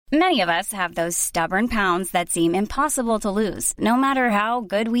Many of us have those stubborn pounds that seem impossible to lose, no matter how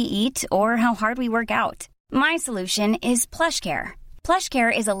good we eat or how hard we work out. My solution is PlushCare.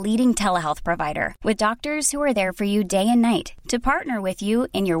 PlushCare is a leading telehealth provider with doctors who are there for you day and night to partner with you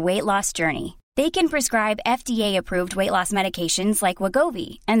in your weight loss journey. They can prescribe FDA-approved weight loss medications like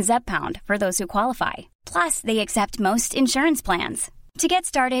Wegovy and Zepbound for those who qualify. Plus, they accept most insurance plans. To get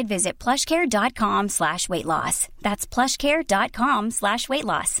started, visit plushcare.com/weightloss. That's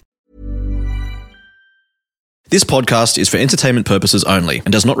plushcare.com/weightloss. This podcast is for entertainment purposes only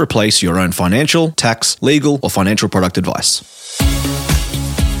and does not replace your own financial, tax, legal, or financial product advice.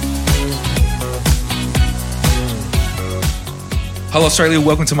 Hello Australia,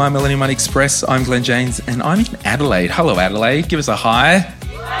 welcome to My Millennium Money Express. I'm Glenn James and I'm in Adelaide. Hello Adelaide, give us a hi.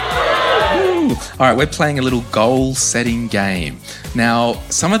 Woo. All right, we're playing a little goal setting game. Now,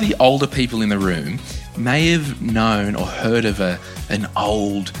 some of the older people in the room may have known or heard of an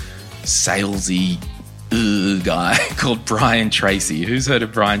old salesy guy called Brian Tracy. Who's heard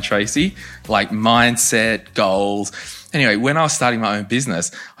of Brian Tracy? Like mindset, goals. Anyway, when I was starting my own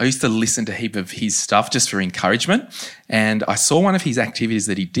business, I used to listen to a heap of his stuff just for encouragement. And I saw one of his activities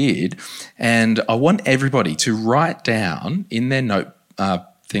that he did. And I want everybody to write down in their note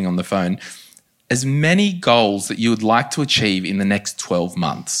thing on the phone as many goals that you would like to achieve in the next 12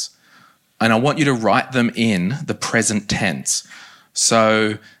 months. And I want you to write them in the present tense.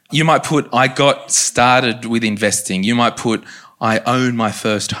 So you might put, I got started with investing. You might put, I own my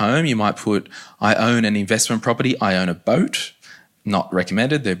first home. You might put, I own an investment property. I own a boat. Not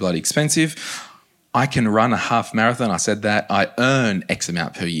recommended. They're bloody expensive. I can run a half marathon. I said that. I earn X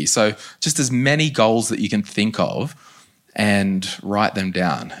amount per year. So just as many goals that you can think of and write them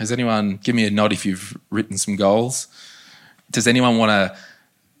down. Has anyone, give me a nod if you've written some goals. Does anyone want to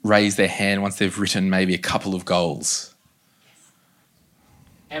raise their hand once they've written maybe a couple of goals?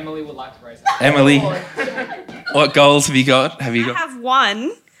 Emily would like to raise her. Emily, what goals have you got? I have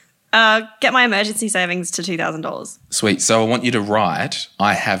one. Get my emergency savings to $2,000. Sweet. So I want you to write,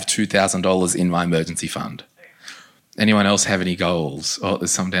 I have $2,000 in my emergency fund. Anyone else have any goals? Oh,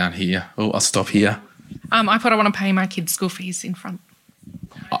 there's some down here. Oh, I'll stop here. I put I want to pay my kids' school fees in front.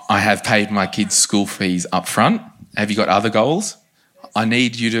 I have paid my kids' school fees up front. Have you got other goals? I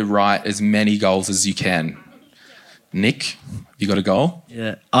need you to write as many goals as you can. Nick, you got a goal?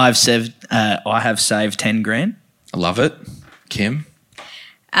 Yeah, I have saved 10 grand. I love it. Kim?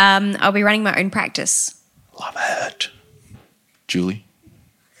 I'll be running my own practice. Love it. Julie?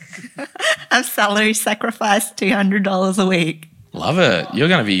 I've salary sacrificed $200 a week. Love it. You're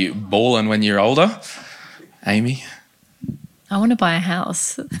going to be balling when you're older. Amy? I want to buy a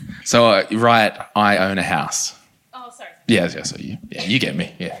house. So write, I own a house. Oh, sorry. Yeah, so you get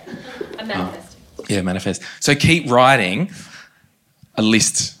me. Yeah. A manifest. Yeah, manifest. So keep writing a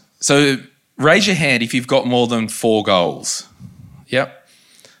list. So raise your hand if you've got more than 4 goals. Yep.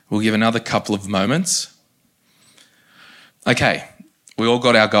 We'll give another couple of moments. Okay, we all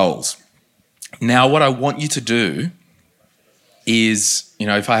got our goals. Now what I want you to do is,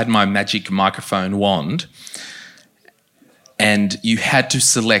 if I had my magic microphone wand and you had to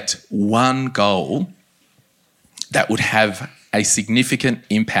select one goal that would have a significant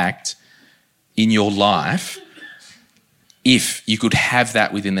impact in your life if you could have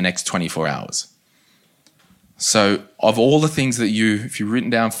that within the next 24 hours. So of all the things that if you've written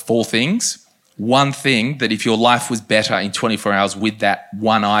down 4 things, one thing that if your life was better in 24 hours with that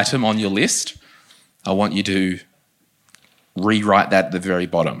one item on your list, I want you to rewrite that at the very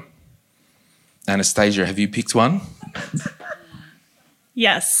bottom. Anastasia, have you picked one?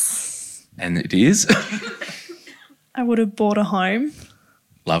 Yes. And it is? I would have bought a home.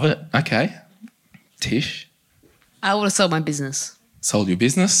 Love it. Okay. Tish? I would have sold my business. Sold your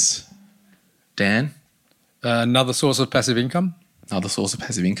business. Dan? Another source of passive income. Another source of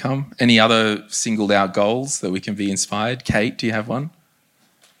passive income. Any other singled out goals that we can be inspired? Kate, do you have one?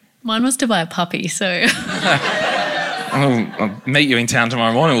 Mine was to buy a puppy, so... I'll meet you in town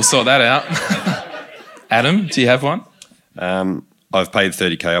tomorrow morning. We'll sort that out. Adam, do you have one? I've paid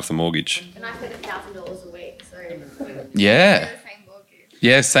 $30,000 off the mortgage. And I paid $1,000 a week, so... Yeah. Same mortgage.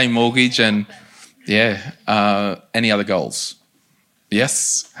 Yeah, same mortgage and, any other goals?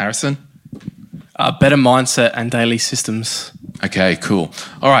 Yes, Harrison? Better mindset and daily systems. Okay, cool.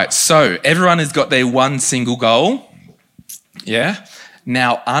 All right, so everyone has got their one single goal. Yeah?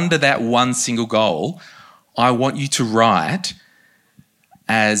 Now, under that one single goal, I want you to write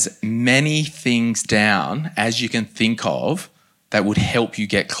as many things down as you can think of that would help you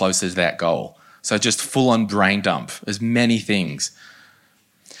get closer to that goal. So just full-on brain dump, as many things.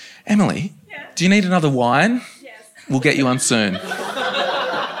 Emily, do you need another wine? Yes. We'll get you one soon.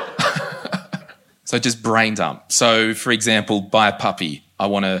 So just brain dump. So for example, buy a puppy. I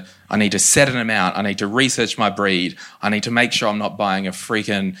need to set an amount. I need to research my breed. I need to make sure I'm not buying a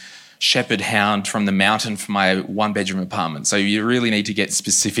freaking shepherd hound from the mountain for my 1-bedroom apartment. So you really need to get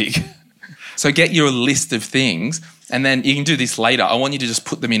specific. So get your list of things, and then you can do this later. I want you to just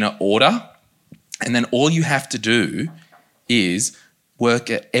put them in an order, and then all you have to do is work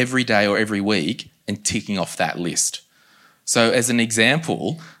at every day or every week and ticking off that list. So as an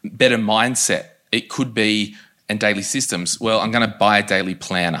example, better mindset, it could be, and daily systems, well, I'm going to buy a daily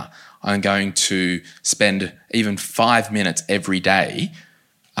planner. I'm going to spend even 5 minutes every day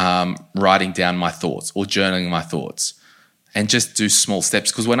writing down my thoughts or journaling my thoughts, and just do small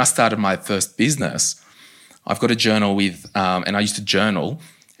steps. Because when I started my first business, I've got a journal with, and I used to journal,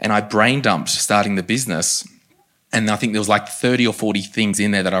 and I brain dumped starting the business. And I think there was like 30 or 40 things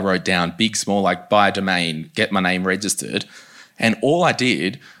in there that I wrote down, big, small, like buy a domain, get my name registered. And all I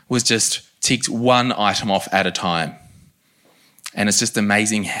did was just ticked one item off at a time. And it's just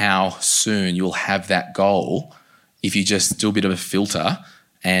amazing how soon you'll have that goal if you just do a bit of a filter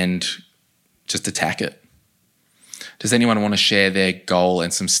and just attack it. Does anyone want to share their goal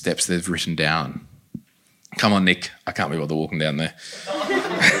and some steps they've written down? Come on, Nick. I can't be bothered walking down there.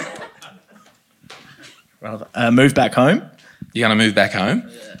 Move back home. You're going to move back home?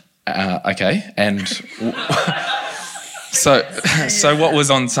 Okay. And so what was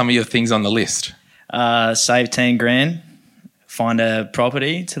on some of your things on the list? Save 10 grand, find a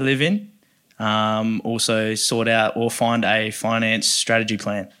property to live in, also sort out or find a finance strategy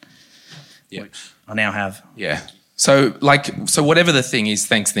plan, which I now have. Yeah. So whatever the thing is,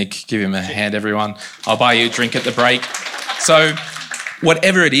 thanks, Nick. Give him a hand, everyone. I'll buy you a drink at the break. So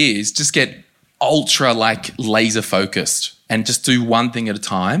whatever it is, just get ultra laser focused and just do one thing at a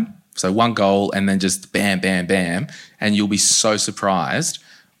time. So one goal, and then just bam, bam, bam, and you'll be so surprised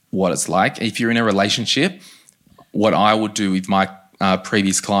what it's like. If you're in a relationship, what I would do with my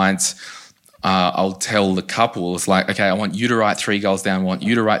previous clients, I'll tell the couple, it's like, okay, I want you to write 3 goals down, I want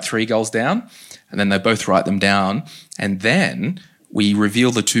you to write 3 goals down, and then they both write them down, and then we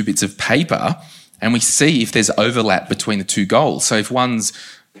reveal the 2 bits of paper and we see if there's overlap between the 2 goals. So if one's,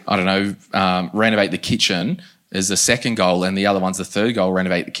 I don't know, renovate the kitchen is the second goal and the other one's the third goal,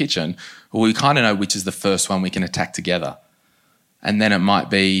 renovate the kitchen, well, we kind of know which is the first one we can attack together. And then it might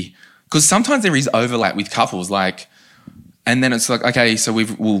be, because sometimes there is overlap with couples, and then it's like, okay, so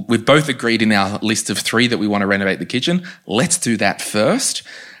we've both agreed in our list of 3 that we want to renovate the kitchen. Let's do that first.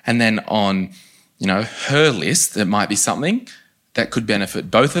 And then on, her list, there might be something that could benefit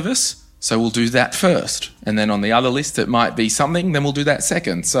both of us. So we'll do that first. And then on the other list, it might be something, then we'll do that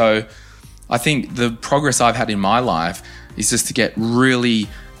second. So I think the progress I've had in my life is just to get really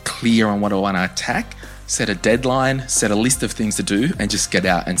clear on what I want to attack, set a deadline, set a list of things to do, and just get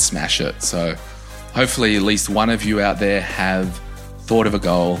out and smash it. So hopefully at least one of you out there have thought of a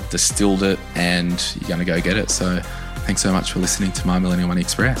goal, distilled it, and you're going to go get it. So thanks so much for listening to My Millennial Money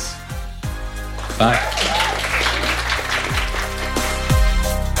Express. Bye.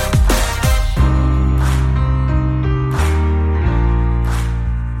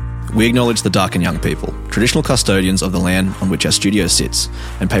 We acknowledge the Dark and Young people, traditional custodians of the land on which our studio sits,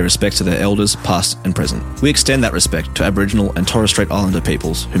 and pay respect to their elders, past and present. We extend that respect to Aboriginal and Torres Strait Islander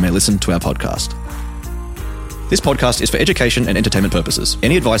peoples who may listen to our podcast. This podcast is for education and entertainment purposes.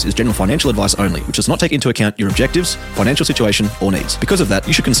 Any advice is general financial advice only, which does not take into account your objectives, financial situation, or needs. Because of that,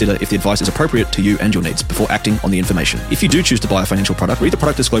 you should consider if the advice is appropriate to you and your needs before acting on the information. If you do choose to buy a financial product, read the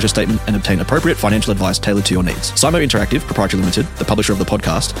product disclosure statement and obtain appropriate financial advice tailored to your needs. Simo Interactive Proprietary Limited, the publisher of the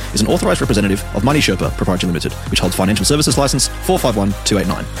podcast, is an authorised representative of Money Sherpa Proprietary Limited, which holds financial services license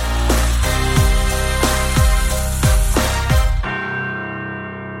 451289.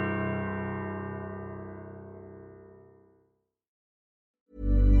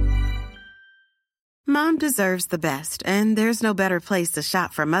 Mom deserves the best, and there's no better place to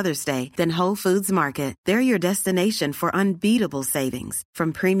shop for Mother's Day than Whole Foods Market. They're your destination for unbeatable savings,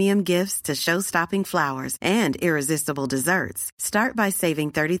 from premium gifts to show-stopping flowers and irresistible desserts. Start by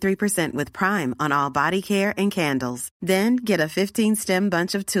saving 33% with Prime on all body care and candles. Then get a 15-stem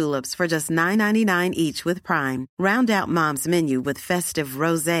bunch of tulips for just $9.99 each with Prime. Round out Mom's menu with festive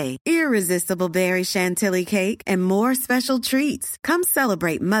rosé, irresistible berry chantilly cake, and more special treats. Come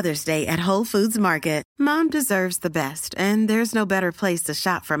celebrate Mother's Day at Whole Foods Market. Market. Mom deserves the best, and there's no better place to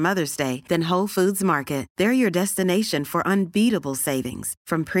shop for Mother's Day than Whole Foods Market. They're your destination for unbeatable savings,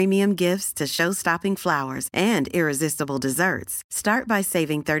 from premium gifts to show-stopping flowers and irresistible desserts. Start by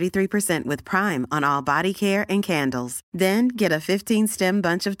saving 33% with Prime on all body care and candles. Then get a 15-stem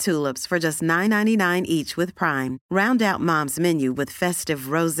bunch of tulips for just $9.99 each with Prime. Round out Mom's menu with festive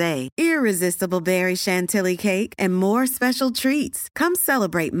rosé, irresistible berry chantilly cake, and more special treats. Come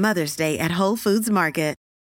celebrate Mother's Day at Whole Foods Market.